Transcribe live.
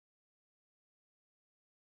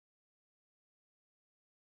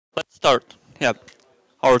Let's start. Yeah,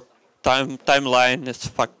 our timeline is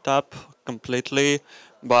fucked up completely,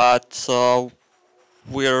 but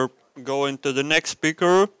we're going to the next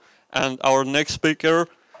speaker, and our next speaker,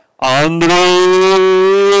 Andrey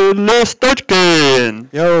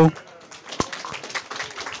Listochkin. Yo.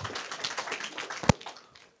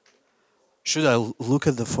 Should I look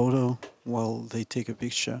at the photo while they take a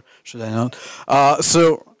picture? Should I not?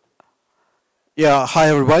 Yeah, hi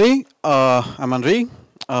everybody. I'm Andrei.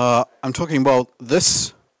 I'm talking about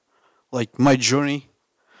this, like my journey.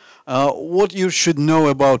 What you should know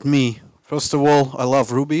about me. First of all, I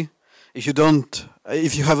love Ruby. If you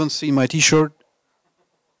haven't seen my T-shirt,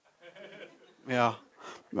 yeah,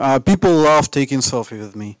 people love taking selfie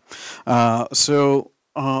with me. I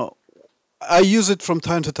use it from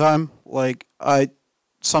time to time. Like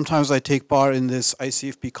sometimes I take part in this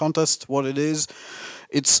ICFP contest. What it is,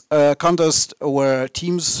 it's a contest where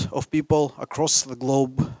teams of people across the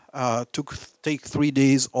globe take 3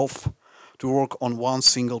 days off to work on one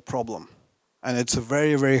single problem, and it's a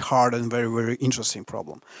very very hard and very very interesting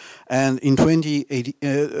problem. And in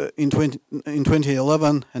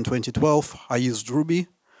 2011 and 2012, I used Ruby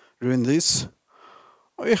doing this.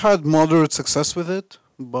 I had moderate success with it,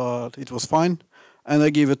 but it was fine. And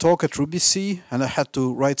I gave a talk at Ruby C, and I had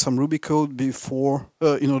to write some Ruby code before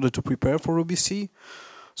in order to prepare for Ruby C.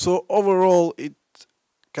 So overall, it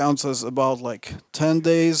counts as about like 10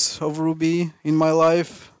 days of Ruby in my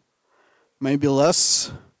life, maybe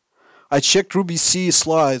less. I checked Ruby C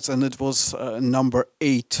slides, and it was number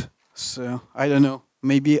 8. So I don't know.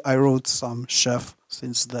 Maybe I wrote some chef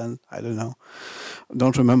since then. I don't know.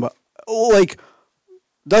 Don't remember. Like,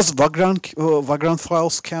 does background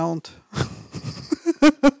files count?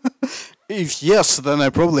 If yes, then I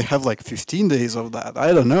probably have like 15 days of that.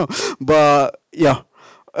 I don't know. But yeah.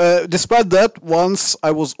 Despite that, once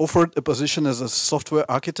I was offered a position as a software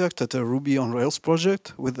architect at a Ruby on Rails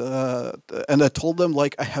project, and I told them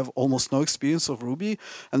like I have almost no experience of Ruby,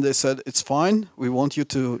 and they said it's fine, we want you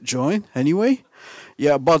to join anyway.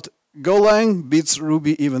 Yeah, but Golang beats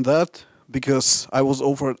Ruby even that, because I was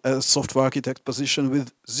offered a software architect position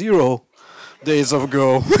with 0 days of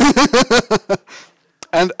Go.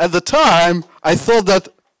 And at the time, I thought that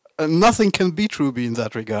nothing can beat Ruby in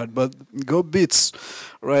that regard, but Go beats,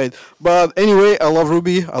 right? But anyway, I love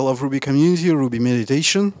Ruby. I love Ruby community, Ruby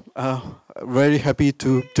meditation. Very happy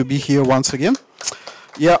to be here once again.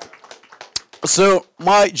 Yeah. So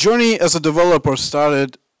my journey as a developer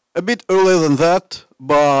started a bit earlier than that,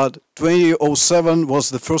 but 2007 was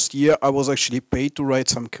the first year I was actually paid to write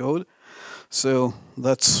some code. So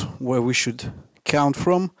that's where we should count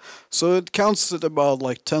from. So it counts at about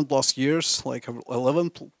like 10 plus years, like 11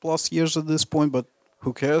 plus years at this point, but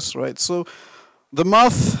who cares, right? So the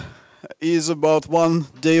math is about 1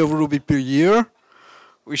 day of Ruby per year,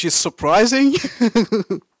 which is surprising,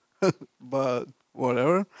 but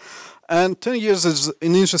whatever. And 10 years is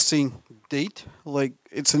an interesting date. Like,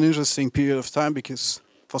 it's an interesting period of time because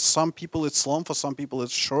for some people it's long, for some people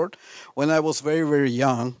it's short. When I was very, very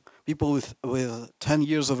young, people with 10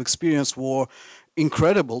 years of experience were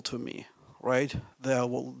incredible to me, right? There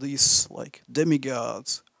were these like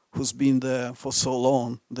demigods who's been there for so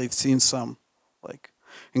long. They've seen some like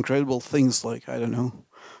incredible things, like, I don't know,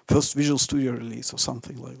 first Visual Studio release or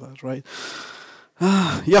something like that, right?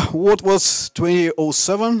 Yeah, what was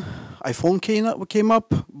 2007? iPhone came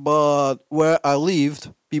up, but where I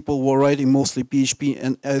lived, people were writing mostly PHP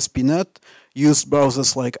and ASP.NET, used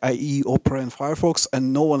browsers like IE, Opera, and Firefox,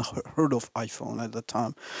 and no one heard of iPhone at the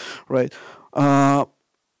time, right?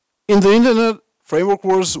 In the internet, framework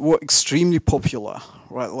wars were extremely popular,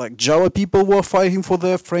 right? Like Java people were fighting for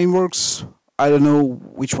their frameworks. I don't know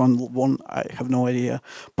which one won, I have no idea.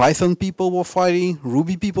 Python people were fighting,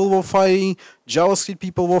 Ruby people were fighting, JavaScript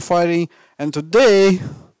people were fighting, and today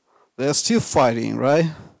they're still fighting,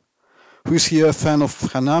 right? Who's here a fan of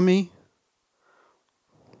Hanami?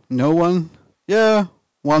 No one? Yeah,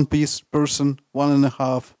 one piece person,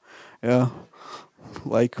 1.5. Yeah,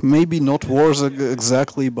 like maybe not wars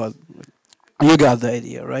exactly, but you got the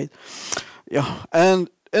idea, right? Yeah,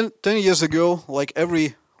 and 10 years ago, like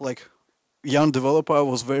every young developer, I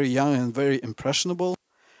was very young and very impressionable.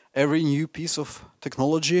 Every new piece of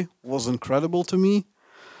technology was incredible to me.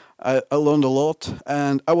 I learned a lot,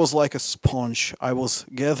 and I was like a sponge. I was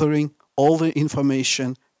gathering all the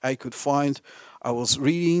information I could find. I was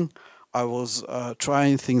reading, I was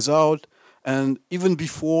trying things out, and even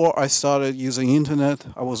before I started using internet,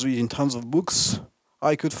 I was reading tons of books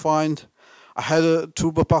I could find. I had a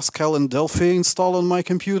Turbo Pascal and Delphi installed on my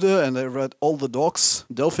computer, and I read all the docs.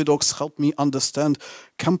 Delphi docs helped me understand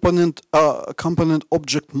component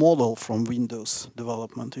object model from Windows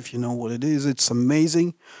development. If you know what it is, it's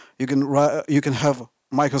amazing. You can have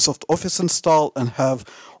Microsoft Office installed and have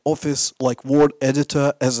Office like Word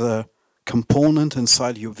editor as a component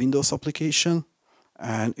inside your Windows application,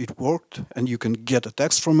 and it worked, and you can get a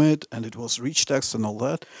text from it, and it was rich text and all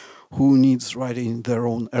that. Who needs writing their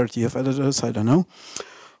own RTF editors? I don't know.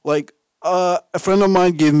 Like a friend of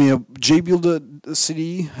mine gave me a JBuilder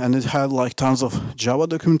CD, and it had like tons of Java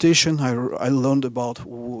documentation. I learned about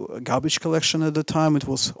garbage collection at the time. It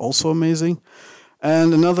was also amazing.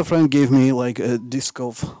 And another friend gave me like a disk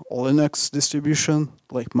of Linux distribution,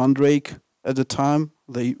 like Mandrake at the time.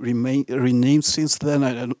 They renamed since then,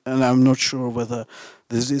 and I'm not sure whether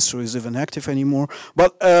this distro is even active anymore.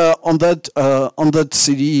 But on that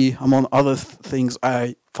CD, among other things,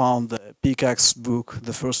 I found the Pickaxe book,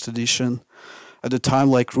 the first edition. At the time,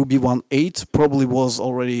 like Ruby 1.8 probably was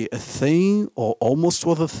already a thing, or almost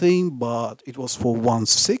was a thing, but it was for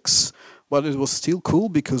 1.6. But it was still cool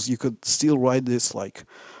because you could still write this like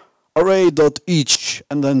array.each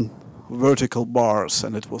and then vertical bars,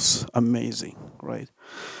 and it was amazing, right?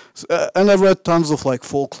 So, and I read tons of like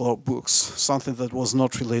folklore books, something that was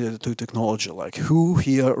not related to technology. Like who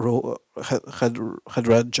here had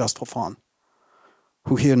read Just for Fun?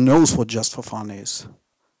 Who here knows what Just for Fun is?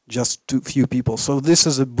 Just too few people. So this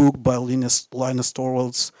is a book by Linus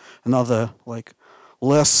Torvalds, another like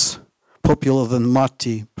less popular than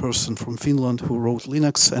Matti person from Finland who wrote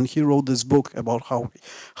Linux, and he wrote this book about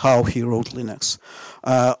how he wrote Linux.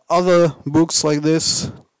 Other books like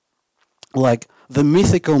this, like The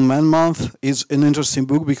Mythical Man Month, is an interesting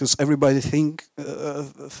book because everybody thinks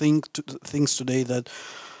today that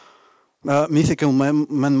Mythical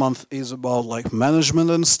Man Month is about like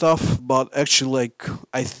management and stuff, but actually like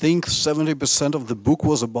I think 70% of the book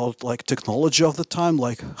was about like technology of the time,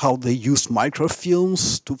 like how they used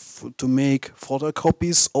microfilms to make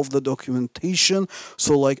photocopies of the documentation,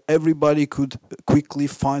 so like everybody could quickly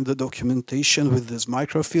find the documentation with these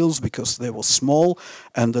microfilms because they were small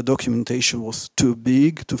and the documentation was too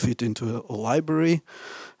big to fit into a library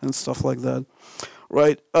and stuff like that.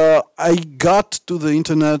 Right, I got to the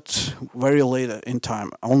internet very late in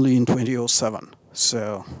time, only in 2007.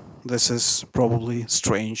 So this is probably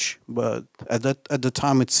strange, but at the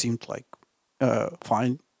time it seemed like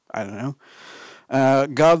fine. I don't know.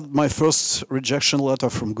 Got my first rejection letter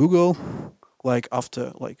from Google, like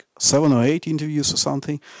after like 7 or 8 interviews or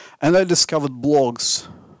something, and I discovered blogs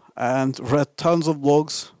and read tons of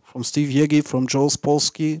blogs. From Steve Yegi, from Joel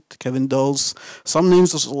Spolsky, to Kevin Dawes. Some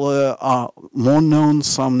names are more known,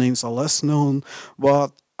 some names are less known,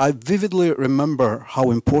 but I vividly remember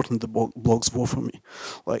how important the blogs were for me.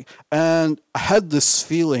 And I had this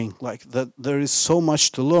feeling like that there is so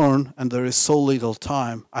much to learn and there is so little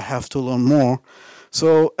time. I have to learn more.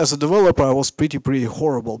 So as a developer, I was pretty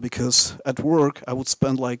horrible because at work I would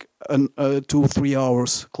spend like 2 or 3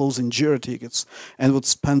 hours closing Jira tickets and would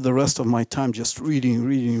spend the rest of my time just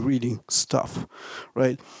reading stuff,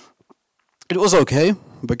 right? It was okay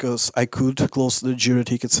because I could close the Jira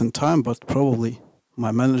tickets in time, but probably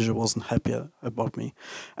my manager wasn't happy about me.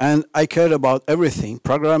 And I cared about everything: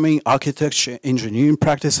 programming, architecture, engineering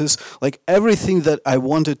practices, like everything that I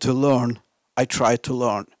wanted to learn. I tried to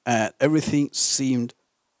learn, and everything seemed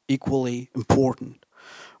equally important,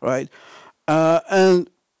 right? And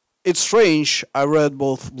it's strange, I read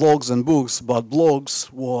both blogs and books, but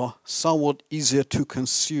blogs were somewhat easier to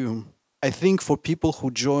consume. I think for people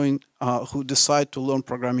who decide to learn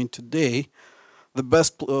programming today, the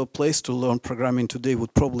best place to learn programming today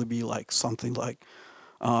would probably be like something like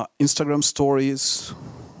Instagram stories,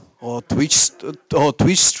 or Twitch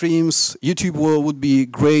streams. YouTube would be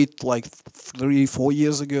great like 3-4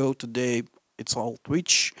 years ago. Today it's all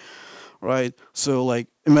Twitch, right? So like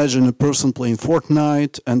imagine a person playing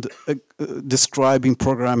Fortnite and describing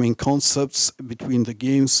programming concepts between the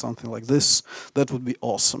games, something like this. That would be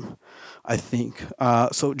awesome, I think.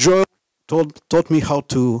 So Joe taught me how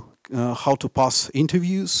to pass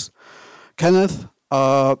interviews. Kenneth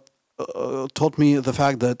taught me the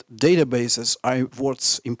fact that databases are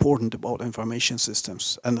what's important about information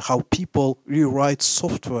systems and how people rewrite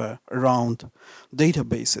software around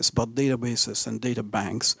databases. But databases and data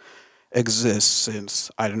banks exist since,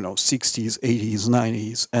 I don't know, 60s, 80s,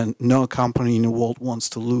 90s, and no company in the world wants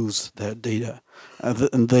to lose their data.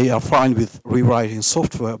 And they are fine with rewriting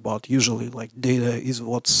software, but usually like data is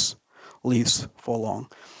what's lives for long.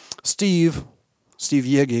 Steve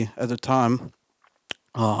Yegi at the time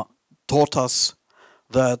taught us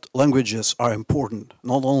that languages are important,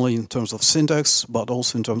 not only in terms of syntax, but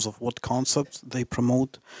also in terms of what concepts they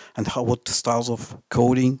promote and what styles of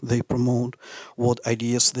coding they promote, what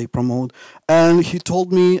ideas they promote. And he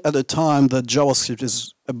told me at the time that JavaScript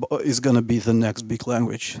is going to be the next big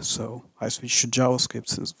language. So I switched to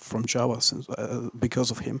JavaScript from Java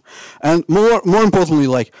because of him. And more importantly,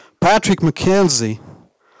 like Patrick McKenzie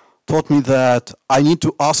taught me that I need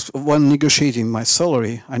to ask, when negotiating my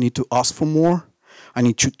salary, I need to ask for more. I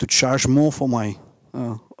need to charge more for my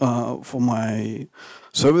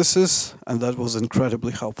services, and that was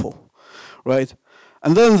incredibly helpful, right?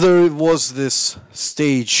 And then there was this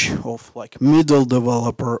stage of like middle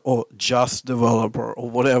developer or just developer or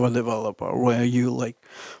whatever developer, where you like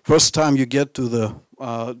first time you get to the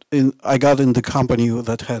I got in the company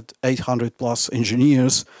that had 800 plus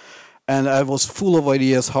engineers, and I was full of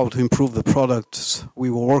ideas how to improve the products we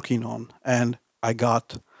were working on, and I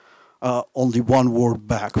got only one word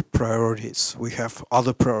back: priorities. We have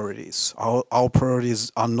other priorities. Our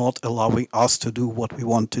priorities are not allowing us to do what we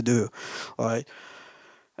want to do, right?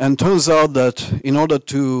 And turns out that in order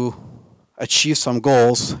to achieve some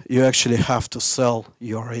goals, you actually have to sell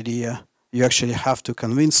your idea. You actually have to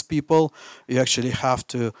convince people. You actually have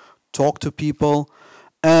to talk to people.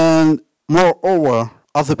 And moreover,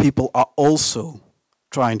 other people are also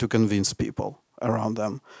trying to convince people around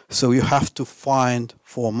them. So you have to find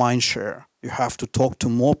for mind share. You have to talk to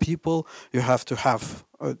more people. You have to have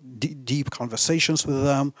deep conversations with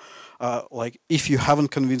them. Like if you haven't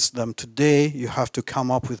convinced them today, you have to come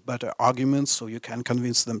up with better arguments so you can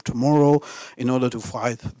convince them tomorrow in order to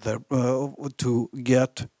fight to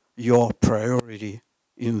get your priority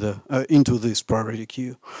in the into this priority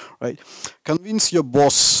queue, right? Convince your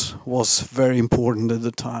boss was very important at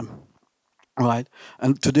the time. Right,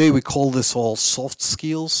 and today we call this all soft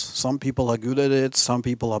skills. Some people are good at it, some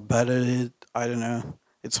people are bad at it. I don't know.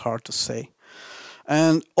 It's hard to say.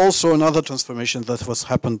 And also another transformation that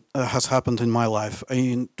has happened in my life.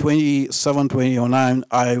 In 2009,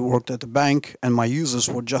 I worked at a bank, and my users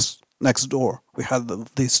were just next door. We had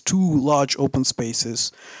these two large open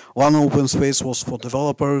spaces. One open space was for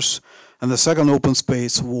developers, and the second open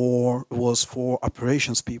space was for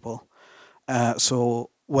operations people. So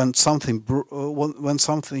when something broke,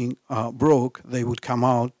 they would come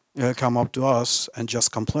up to us and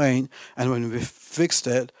just complain. And when we fixed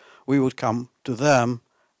it, we would come to them,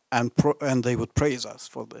 and they would praise us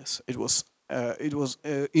for this. It was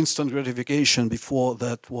instant gratification before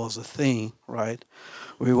that was a thing, right?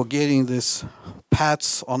 We were getting these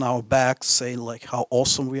pats on our backs saying like how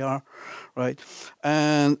awesome we are, right?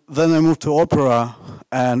 And then I moved to Opera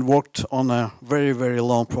and worked on a very, very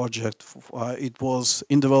long project. It was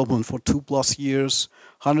in development for 2+ years,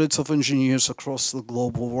 hundreds of engineers across the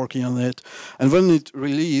globe were working on it. And when it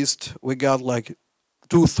released, we got like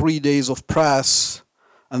 2-3 days of press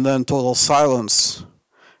and then total silence.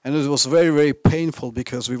 And it was very, very painful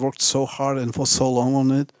because we worked so hard and for so long on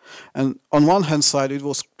it. And on one hand side, it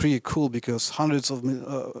was pretty cool because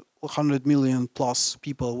 100 million plus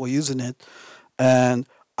people were using it. And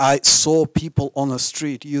I saw people on the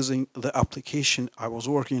street using the application I was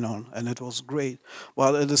working on, and it was great.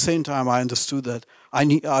 But at the same time, I understood that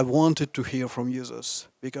I wanted to hear from users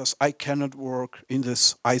because I cannot work in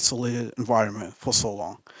this isolated environment for so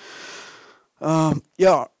long.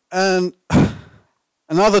 Yeah, and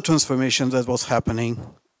another transformation that was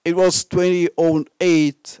happening, it was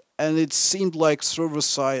 2008, and it seemed like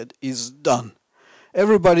server-side is done.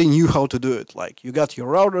 Everybody knew how to do it. Like you got your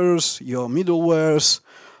routers, your middlewares,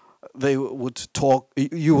 they would talk,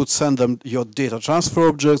 you would send them your data transfer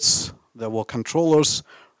objects, there were controllers,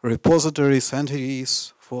 repositories,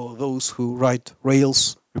 entities, for those who write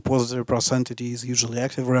Rails, repository plus entities, usually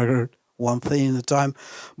active record, one thing at a time.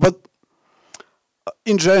 But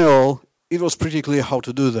in general, it was pretty clear how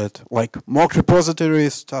to do that. Like mock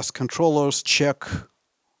repositories, task controllers, check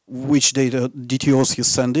which data DTOs you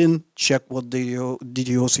send in, check what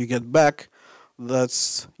DTOs you get back.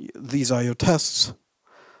 These are your tests.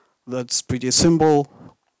 That's pretty simple.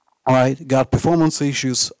 All right, got performance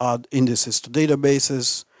issues, add indices to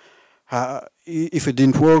databases. If it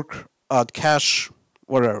didn't work, add cache,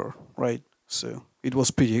 whatever, right? So it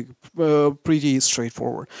was pretty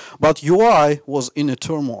straightforward. But UI was in a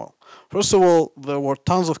turmoil. First of all, there were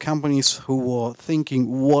tons of companies who were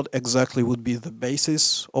thinking what exactly would be the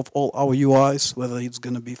basis of all our UIs, whether it's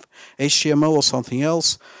going to be HTML or something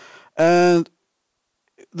else. And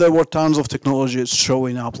there were tons of technologies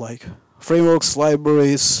showing up, like frameworks,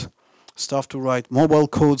 libraries, stuff to write mobile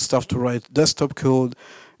code, stuff to write desktop code.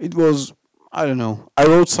 It was, I don't know. I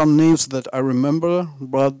wrote some names that I remember,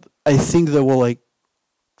 but I think there were like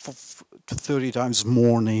 30 times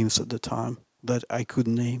more names at the time that I could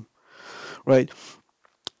name, right?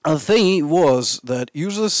 The thing was that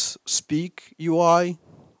users speak UI.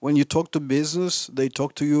 When you talk to business, they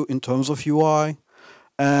talk to you in terms of UI,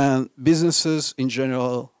 and businesses in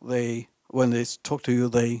general, when they talk to you,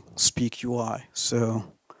 they speak UI.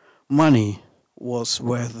 So money was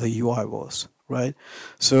where the UI was, right?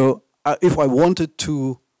 So if I wanted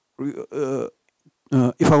to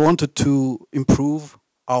improve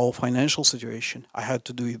our financial situation, I had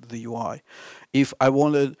to do it the UI. If I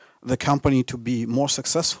wanted the company to be more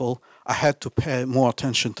successful, I had to pay more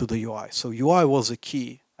attention to the UI. So UI was a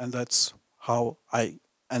key, and that's how I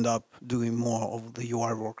end up doing more of the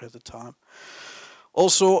UI work at the time.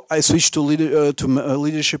 Also, I switched to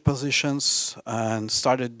leadership positions and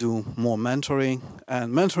started do more mentoring.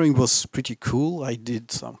 And mentoring was pretty cool. I did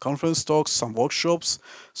some conference talks, some workshops,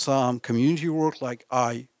 some community work. Like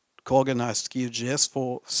I co-organized Kyiv.js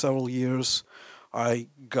for several years. I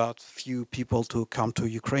got few people to come to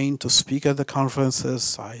Ukraine to speak at the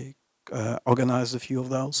conferences. I organized a few of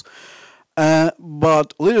those.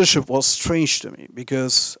 But leadership was strange to me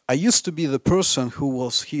because I used to be the person who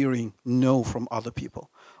was hearing no from other people.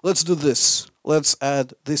 Let's do this. Let's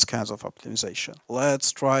add these kinds of optimization.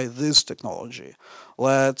 Let's try this technology.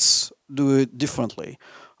 Let's do it differently.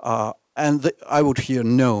 I would hear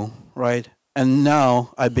no, right? And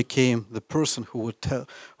now I became the person who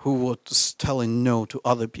was telling no to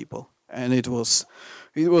other people. And it was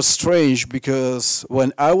strange because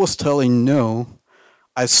when I was telling no,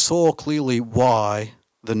 I saw clearly why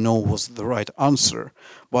the no was the right answer.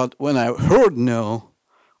 But when I heard no,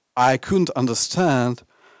 I couldn't understand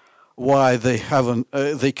why they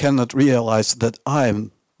cannot realize that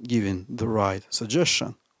I'm giving the right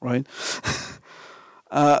suggestion, right?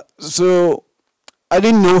 So I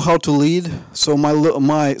didn't know how to lead. So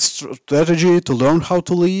my strategy to learn how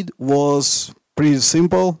to lead was pretty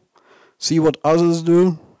simple. See what others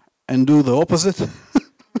do and do the opposite.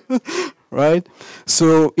 Right?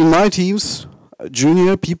 So in my teams,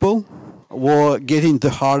 junior people were getting the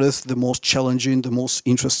hardest, the most challenging, the most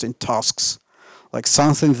interesting tasks. Like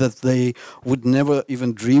something that they would never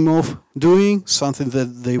even dream of doing, something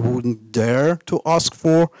that they wouldn't dare to ask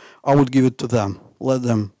for, I would give it to them. Let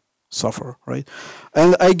them suffer, right?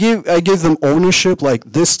 And I gave them ownership, like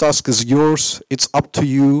this task is yours, it's up to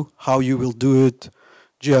you how you will do it.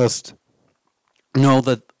 Just know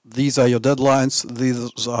that these are your deadlines,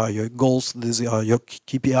 these are your goals, these are your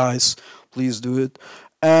KPIs, please do it.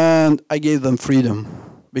 And I gave them freedom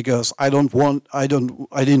because I didn't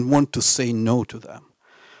want to say no to them.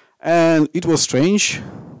 And it was strange.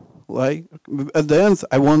 Like at the end,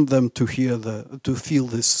 I want them to feel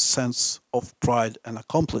this sense of pride and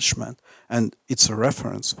accomplishment. And it's a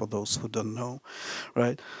reference for those who don't know,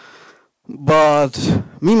 right? But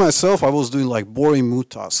me myself, I was doing like boring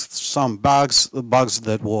mood tasks, some bugs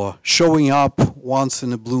that were showing up once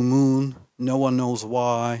in a blue moon. No one knows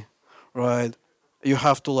why, right? You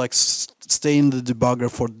have to like stay in the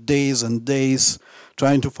debugger for days and days,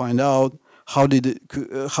 trying to find out how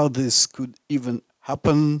this could even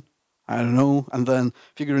happen. I don't know, and then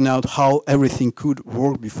figuring out how everything could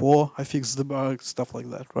work before I fixed the bug, stuff like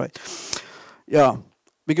that, right? Yeah,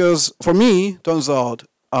 because for me, turns out.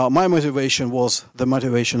 My motivation was the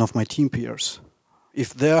motivation of my team peers.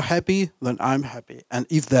 If they're happy, then I'm happy. And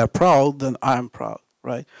if they're proud, then I'm proud,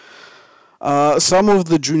 right? Some of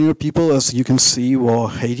the junior people, as you can see, were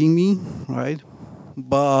hating me, right?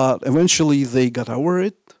 But eventually they got over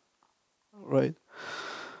it, right?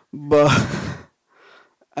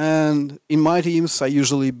 And in my teams, I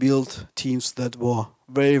usually built teams that were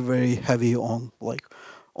very, very heavy on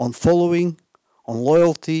following, on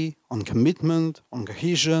loyalty, on commitment, on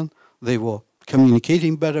cohesion. They were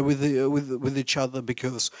communicating better with each other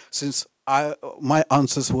because since my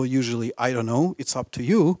answers were usually I don't know, it's up to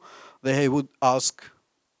you, they would ask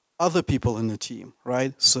other people in the team,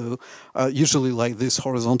 right? So usually like this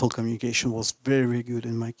horizontal communication was very, very good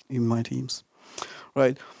in my teams,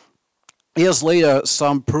 right? Years later,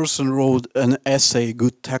 some person wrote an essay,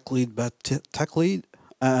 Good Tech Lead, Bad Tech Lead,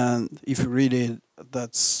 and if you read it,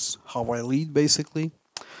 that's how I lead, basically.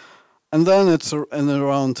 And then it's in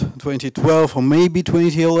around 2012 or maybe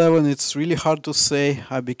 2011, it's really hard to say,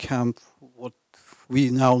 I became what we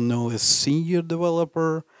now know as senior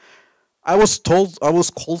developer. I was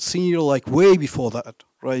called senior like way before that,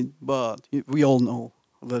 right? But we all know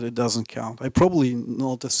that it doesn't count. I'm probably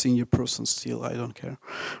not a senior person still, I don't care,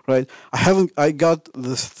 right? I got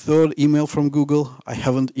the third email from Google. I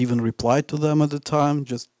haven't even replied to them at the time,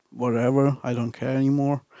 just whatever, I don't care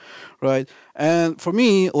anymore. right? And for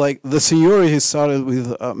me, like the seniority started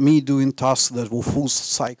with me doing tasks that were full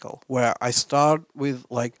cycle, where I start with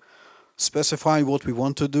like specifying what we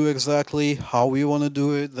want to do exactly, how we want to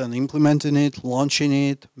do it, then implementing it, launching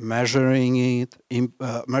it, measuring it,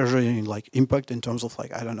 measuring like impact in terms of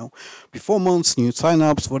like, I don't know, performance, new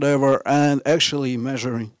signups, whatever, and actually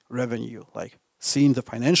measuring revenue, like seeing the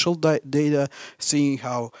financial data, seeing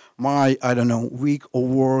how my, I don't know, week of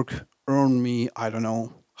work earned me, I don't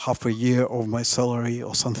know, half a year of my salary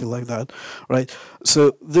or something like that, right?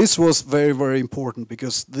 So this was very, very important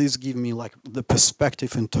because this gave me like the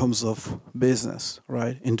perspective in terms of business,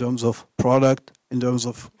 right? In terms of product, in terms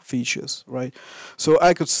of features, right? So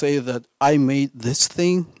I could say that I made this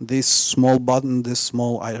thing, this small button, this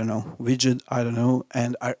small, I don't know, widget, I don't know,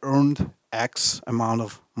 and I earned X amount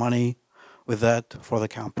of money with that for the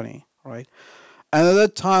company, right? And at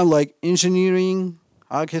that time, like engineering,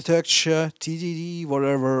 architecture, TDD,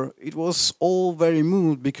 whatever, it was all very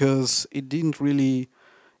moved because it didn't really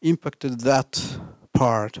impacted that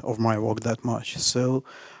part of my work that much. So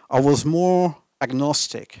I was more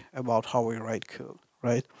agnostic about how we write code,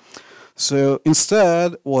 right? So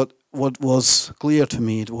instead, what was clear to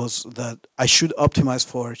me, it was that I should optimize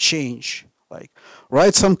for a change. Like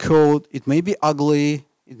write some code, it may be ugly,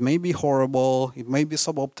 it may be horrible, it may be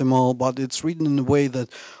suboptimal, but it's written in a way that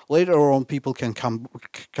later on people can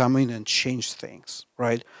come in and change things,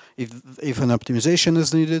 right? If an optimization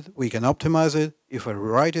is needed, we can optimize it. If a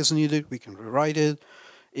rewrite is needed, we can rewrite it.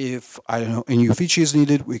 If, I don't know, a new feature is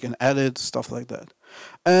needed, we can add it, stuff like that.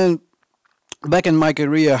 And back in my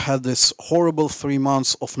career, I had this horrible 3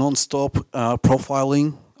 months of non-stop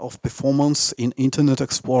profiling of performance in Internet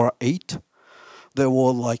Explorer 8. There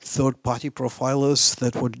were like third-party profilers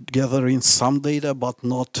that were gathering some data, but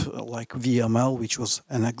not like VML, which was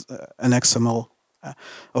an XML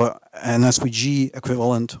or an SVG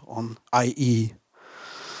equivalent on IE.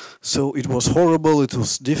 So it was horrible. It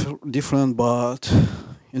was different, but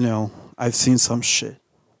you know, I've seen some shit,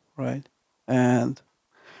 right? And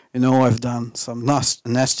you know, I've done some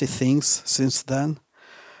nasty things since then,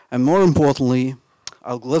 and more importantly,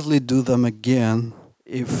 I'll gladly do them again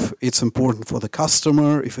if it's important for the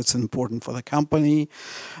customer, if it's important for the company.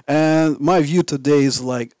 And my view today is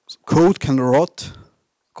like code can rot,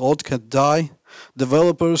 code can die,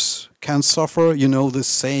 developers can suffer. You know this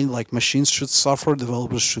saying like machines should suffer,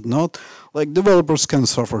 developers should not. Like developers can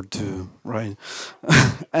suffer too, right?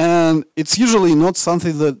 And it's usually not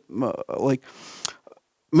something that like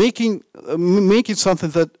making something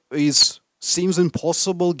that seems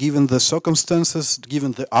impossible given the circumstances,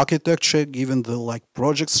 given the architecture, given the like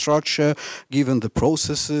project structure, given the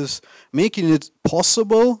processes. Making it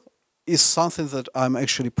possible is something that I'm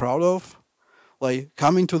actually proud of. Like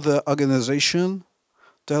coming to the organization,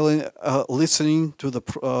 listening to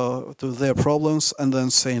their problems, and then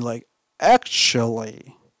saying like,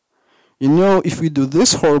 actually, you know, if we do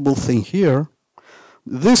this horrible thing here,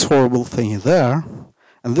 this horrible thing there,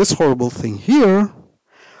 and this horrible thing here,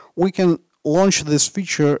 we can launch this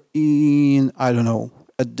feature in, I don't know,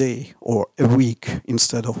 a day or a week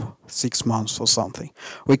instead of 6 months or something.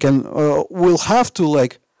 We can, we'll have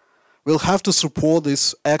to support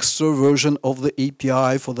this extra version of the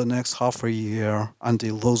API for the next half a year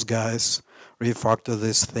until those guys refactor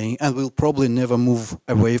this thing, and we'll probably never move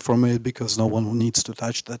away from it because no one needs to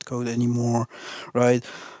touch that code anymore, right?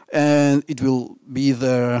 And it will be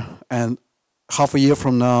there, and half a year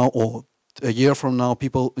from now or a year from now,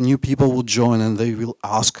 new people will join and they will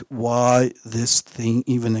ask why this thing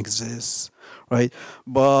even exists, right?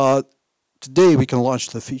 But today we can launch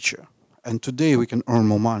the feature, and today we can earn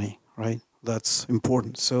more money, right? That's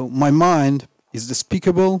important. So my mind is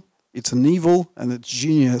despicable, it's an evil, and it's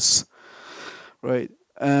genius, right?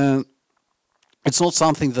 And it's not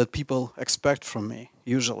something that people expect from me,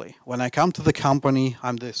 usually. When I come to the company,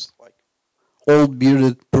 I'm this like old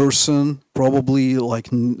bearded person, probably like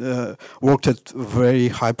worked at very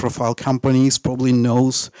high profile companies, probably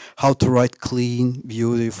knows how to write clean,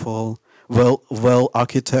 beautiful, well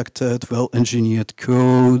architected, well engineered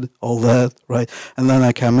code, all that, right? And then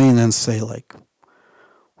I come in and say like,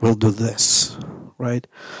 we'll do this, right?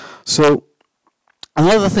 So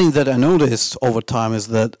another thing that I noticed over time is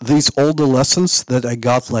that these older lessons that I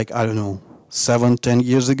got like, I don't know, 7-10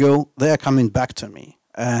 years ago, they are coming back to me.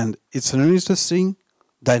 And it's an interesting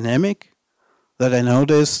dynamic that I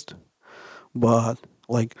noticed, but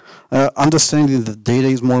like understanding that data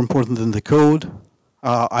is more important than the code.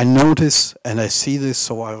 I notice and I see this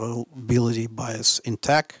survivability bias in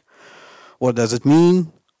tech. What does it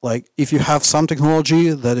mean? Like if you have some technology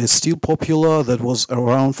that is still popular, that was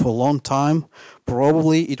around for a long time,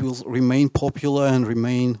 probably it will remain popular and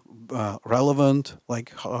remain relevant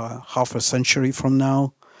like half a century from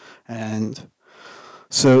now. And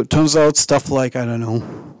so it turns out stuff like, I don't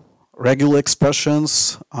know, regular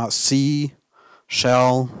expressions, C,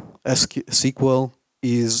 shell, SQL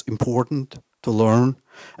is important to learn.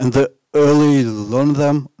 And the earlier you learn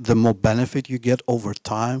them, the more benefit you get over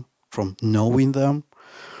time from knowing them,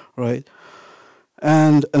 right?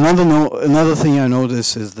 And another thing I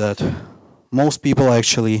notice is that most people are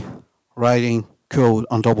actually writing code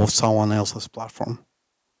on top of someone else's platform,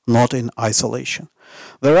 not in isolation.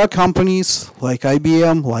 There are companies like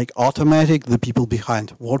IBM, like Automatic, the people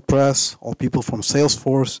behind WordPress, or people from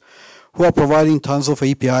Salesforce, who are providing tons of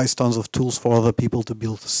APIs, tons of tools for other people to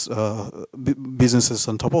build businesses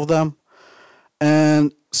on top of them.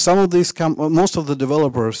 And some of these, most of the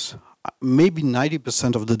developers, maybe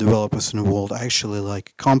 90% of the developers in the world are actually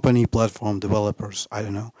like company platform developers. I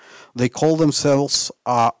don't know. They call themselves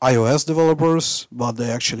iOS developers, but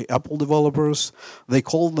they're actually Apple developers. They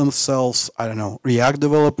call themselves, I don't know, React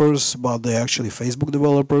developers, but they're actually Facebook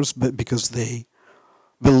developers, but because they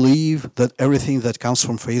believe that everything that comes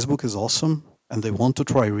from Facebook is awesome and they want to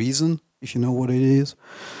try Reason, if you know what it is,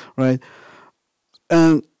 right?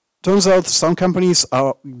 And turns out some companies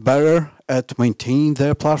are better at maintaining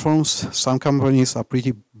their platforms. Some companies are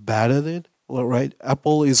pretty bad at it, right?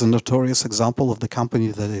 Apple is a notorious example of the company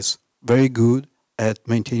that is very good at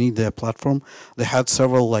maintaining their platform. They had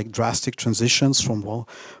several like drastic transitions from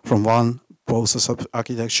one process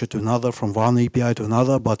architecture to another, from one API to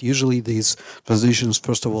another, but usually these transitions,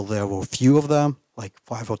 first of all, there were few of them, like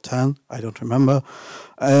 5 or 10, I don't remember,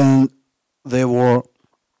 and they were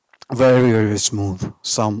very, very smooth.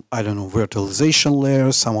 Some, I don't know, virtualization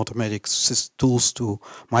layers, some automatic tools to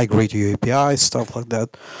migrate your APIs, stuff like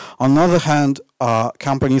that. On the other hand,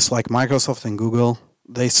 companies like Microsoft and Google,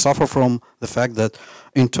 they suffer from the fact that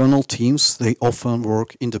internal teams, they often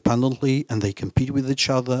work independently and they compete with each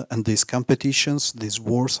other, and these competitions, these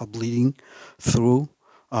wars are bleeding through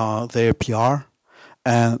their PR,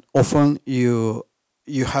 and often you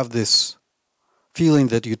have this feeling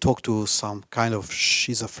that you talk to some kind of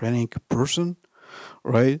schizophrenic person,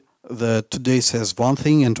 right? That today says one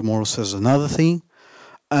thing and tomorrow says another thing.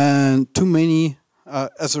 And too many,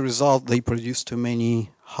 as a result, they produce too many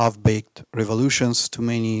half-baked revolutions, too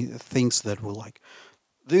many things that were like,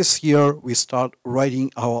 this year we start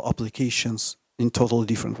writing our applications in totally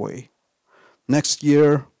different way. Next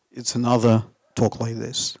year, it's another talk like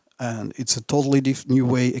this. And it's a totally new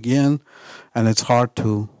way again, and it's hard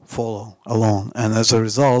to follow along. And as a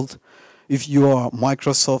result, if you are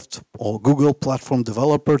Microsoft or Google platform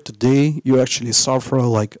developer today, you actually suffer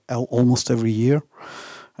like almost every year.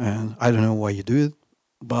 And I don't know why you do it,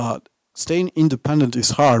 but staying independent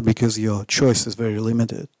is hard because your choice is very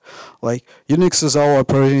limited. Like Unix is our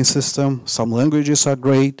operating system. Some languages are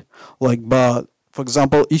great, but for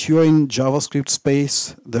example, if you are in JavaScript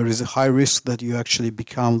space, there is a high risk that you actually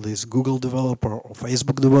become this Google developer or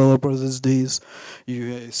Facebook developer these days.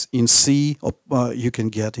 In C, you can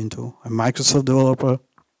get into a Microsoft developer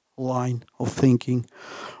line of thinking,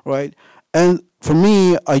 right? And for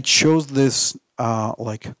me, I chose this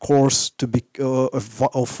course to be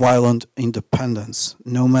of violent independence.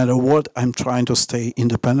 No matter what, I'm trying to stay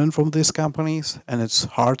independent from these companies, and it's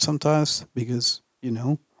hard sometimes because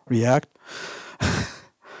React.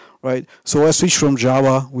 Right, so I switched from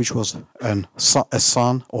Java, which was a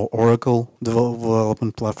Sun or Oracle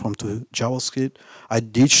development platform, to JavaScript. I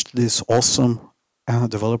ditched these awesome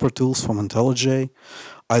developer tools from IntelliJ.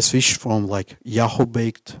 I switched from like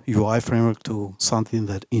Yahoo-baked UI framework to something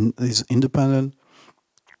that is independent,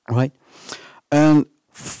 right? And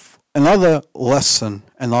another lesson,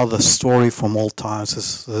 another story from all times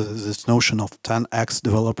is this notion of 10x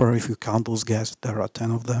developer. If you count those guys, there are 10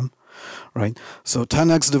 of them. Right, so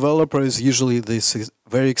 10x developer is usually this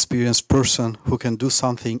very experienced person who can do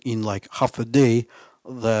something in like half a day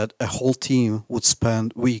that a whole team would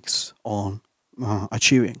spend weeks on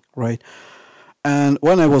achieving, right? And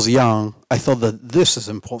when I was young, I thought that this is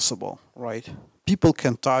impossible, right? People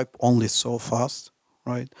can type only so fast,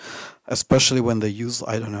 right? Especially when they use,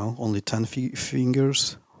 I don't know, only 10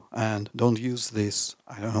 fingers and don't use this,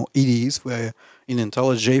 I don't know, EDs, where in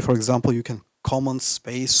IntelliJ, for example, you can command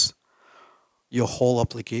space your whole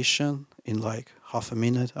application in like half a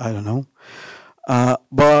minute, I don't know.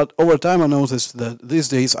 But over time I noticed that these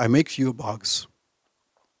days I make fewer bugs.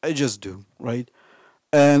 I just do, right?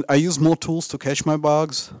 And I use more tools to catch my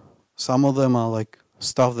bugs. Some of them are like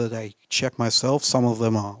stuff that I check myself. Some of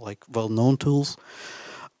them are like well-known tools.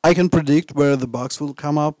 I can predict where the bugs will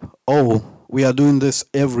come up. Oh, we are doing this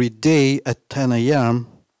every day at 10 a.m.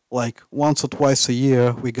 Like once or twice a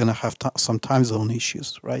year, we're gonna have some time zone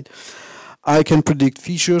issues, right? I can predict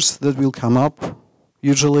features that will come up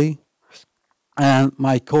usually, and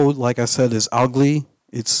my code, like I said, is ugly.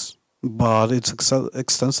 But it's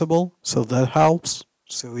extensible, so that helps.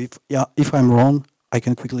 So if I'm wrong, I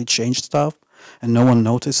can quickly change stuff, and no one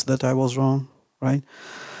noticed that I was wrong, right?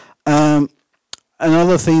 Um,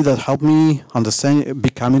 Another thing that helped me understand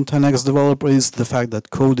becoming 10x developer is the fact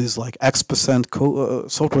that code is like X%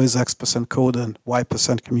 software is X% code and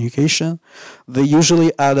Y% communication. They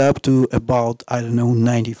usually add up to about, I don't know,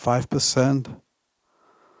 95%,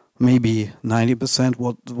 maybe 90%.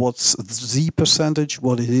 What's Z percentage,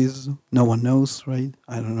 what it is, no one knows, right?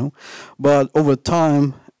 I don't know. But over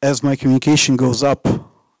time, as my communication goes up,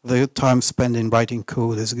 the time spent in writing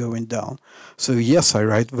code is going down. So yes, I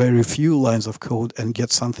write very few lines of code and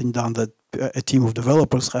get something done that a team of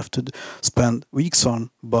developers have to spend weeks on,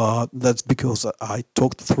 but that's because I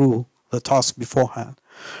talked through the task beforehand,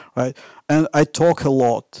 right? And I talk a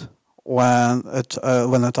lot. When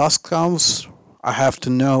a task comes, I have to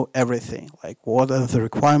know everything, like what are the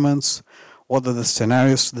requirements, what are the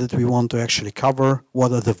scenarios that we want to actually cover,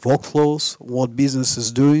 what are the workflows, what business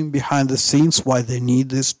is doing behind the scenes, why they need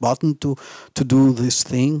this button to do this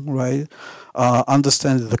thing, right?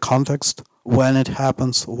 Understand the context, when it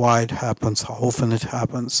happens, why it happens, how often it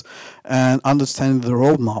happens, and understanding the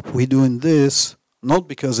roadmap. We're doing this not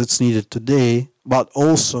because it's needed today, but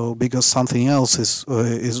also because something else is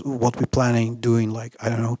what we're planning doing, like, I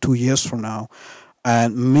don't know, 2 years from now.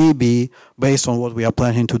 And maybe based on what we are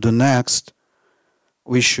planning to do next,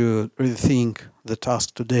 we should rethink the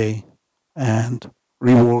task today and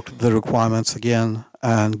rework the requirements again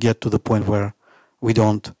and get to the point where we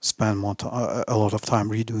don't spend a lot of time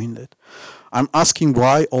redoing it. I'm asking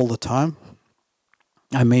why all the time.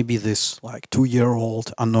 I may be this like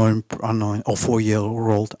 2-year-old annoying or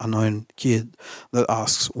 4-year-old annoying kid that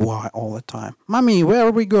asks why all the time. Mommy, where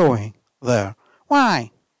are we going? There.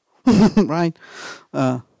 Why? Right?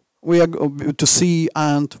 We are to see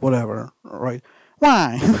and whatever. Right?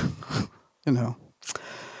 Why? You know.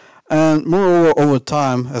 And moreover, over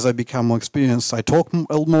time, as I become more experienced, I talk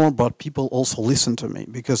more, but people also listen to me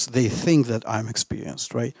because they think that I'm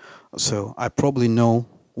experienced, right? So I probably know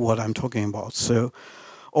what I'm talking about. So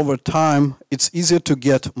over time, it's easier to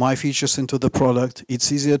get my features into the product.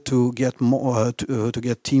 It's easier to get more to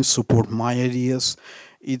get teams support my ideas.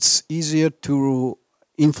 It's easier to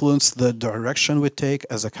influence the direction we take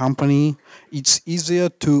as a company. It's easier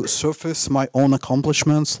to surface my own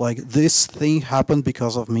accomplishments, like this thing happened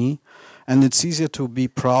because of me. And it's easier to be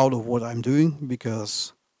proud of what I'm doing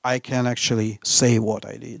because I can actually say what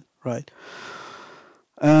I did, right?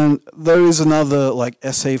 And there is another like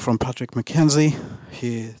essay from Patrick McKenzie.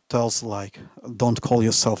 He tells like, don't call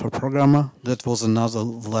yourself a programmer. That was another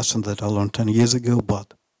lesson that I learned 10 years ago,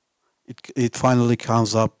 but it finally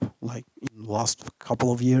comes up like in the last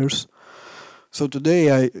couple of years. So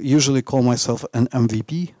today I usually call myself an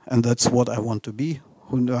MVP, and that's what I want to be.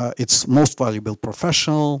 It's most valuable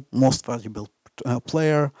professional, most valuable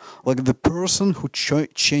player, like the person who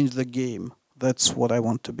changed the game. That's what I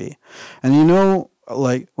want to be. And you know,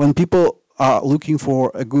 like when people are looking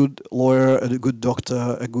for a good lawyer, a good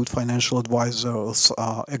doctor, a good financial advisor,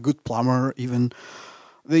 a good plumber even,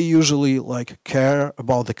 they usually like care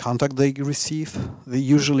about the contact they receive. They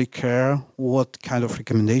usually care what kind of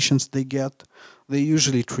recommendations they get. They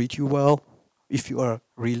usually treat you well if you are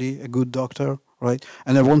really a good doctor, right?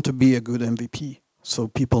 And I want to be a good MVP. So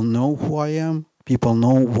people know who I am, people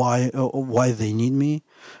know why they need me,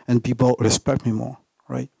 and people respect me more,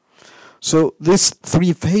 right? So these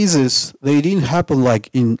 3 phases, they didn't happen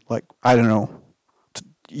like in like, I don't know,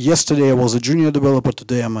 yesterday I was a junior developer,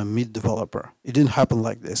 today I'm a mid developer. It didn't happen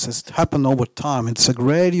like this. It happened over time. It's a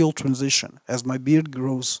gradual transition. As my beard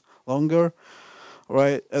grows longer,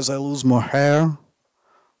 right, as I lose more hair,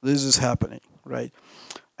 this is happening, right?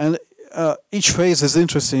 And each phase is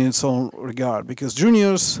interesting in its own regard because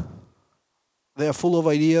juniors, they are full of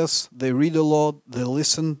ideas, they read a lot, they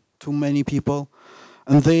listen to many people,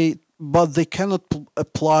 but they cannot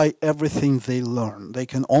apply everything they learn. They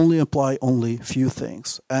can only apply only few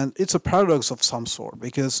things. And it's a paradox of some sort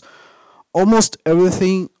because almost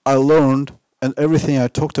everything I learned and everything I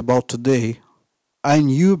talked about today, I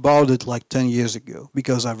knew about it like 10 years ago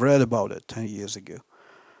because I've read about it 10 years ago.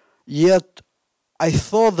 Yet I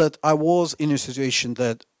thought that I was in a situation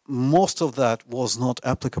that most of that was not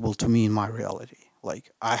applicable to me in my reality. Like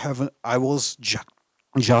I was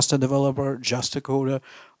just a developer, just a coder.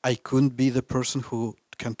 I couldn't be the person who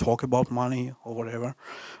can talk about money or whatever,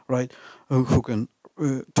 right? Who can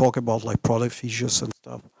talk about like product features and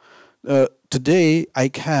stuff. Today I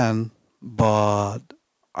can, but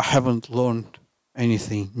I haven't learned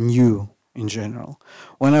anything new in general.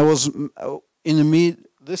 When I was in the mid,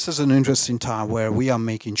 this is an interesting time where we are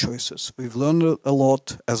making choices. We've learned a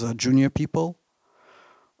lot as a junior people.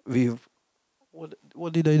 We've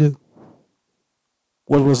what did I do?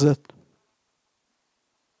 What was that?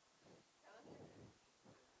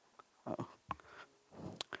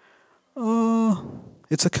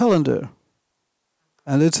 It's a calendar,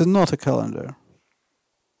 and it's not a calendar.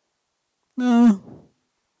 No,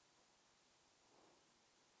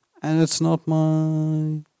 and it's not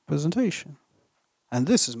my presentation. And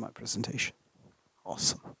this is my presentation.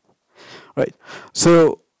 Awesome. Right.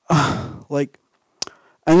 So, like,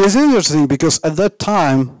 and it's interesting because at that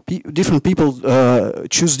time, different people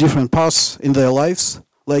choose different paths in their lives.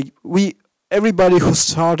 Like everybody who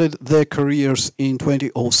started their careers in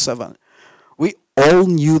 2007, we all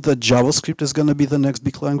knew that JavaScript is going to be the next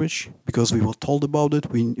big language because we were told about it,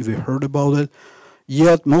 we heard about it.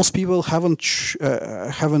 Yet most people haven't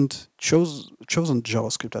chosen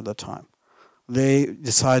JavaScript at that time. They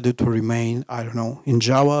decided to remain, I don't know, in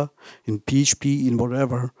Java, in PHP, in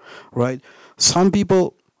whatever, right? Some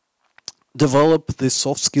people develop these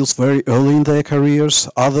soft skills very early in their careers,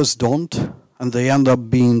 others don't, and they end up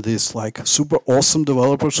being these like super awesome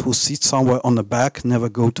developers who sit somewhere on the back, never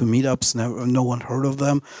go to meetups, no one heard of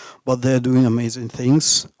them, but they're doing amazing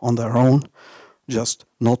things on their own, just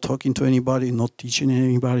not talking to anybody, not teaching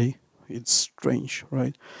anybody. It's strange,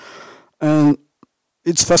 right? And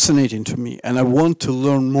it's fascinating to me, and I want to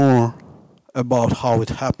learn more about how it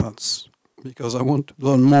happens, because I want to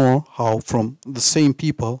learn more how from the same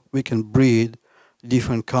people we can breed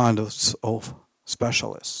different kinds of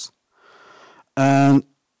specialists. And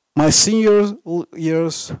my senior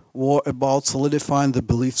years were about solidifying the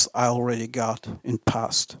beliefs I already got in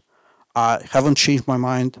past. I haven't changed my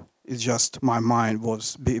mind. It's just my mind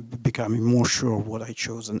was becoming more sure of what I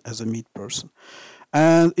chosen as a meat person.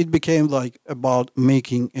 And it became like about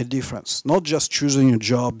making a difference, not just choosing a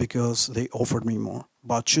job because they offered me more,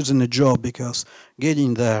 but choosing a job because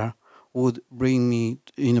getting there would bring me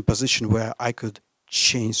in a position where I could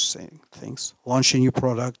change things, launch a new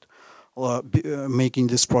product, making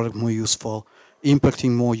this product more useful,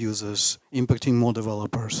 impacting more users, impacting more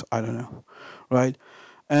developers, I don't know, right?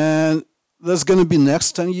 And that's going to be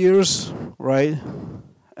next 10 years, right?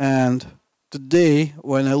 And today,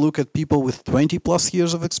 when I look at people with 20 plus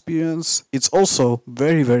years of experience, it's also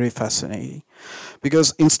very, very fascinating.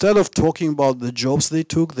 Because instead of talking about the jobs they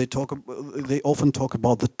took, they often talk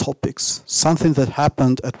about the topics. Something that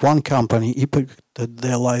happened at one company impacted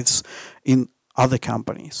their lives in other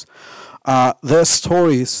companies. Their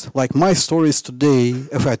stories, like my stories today,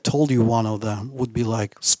 if I told you one of them, would be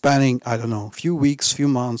like spanning, I don't know, a few weeks, few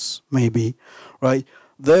months, maybe, right?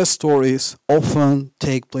 Their stories often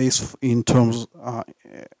take place in terms,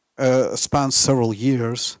 span several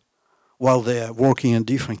years while they are working in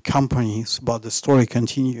different companies, but the story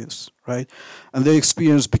continues, right? And their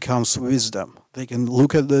experience becomes wisdom. They can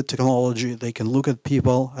look at the technology, they can look at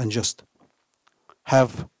people and just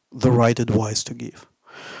have the right advice to give,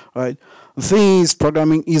 right? The thing is,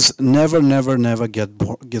 programming is never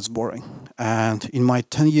gets boring. And in my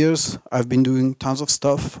 10 years, I've been doing tons of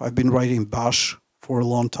stuff. I've been writing Bash for a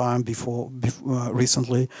long time before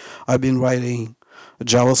recently. I've been writing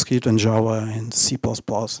JavaScript and Java and C++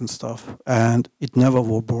 and stuff. And it never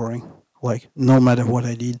was boring. Like, no matter what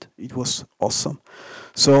I did, it was awesome.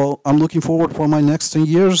 So I'm looking forward for my next 10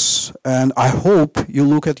 years. And I hope you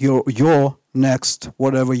look at your next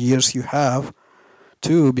whatever years you have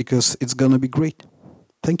too, because it's going to be great.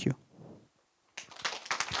 Thank you.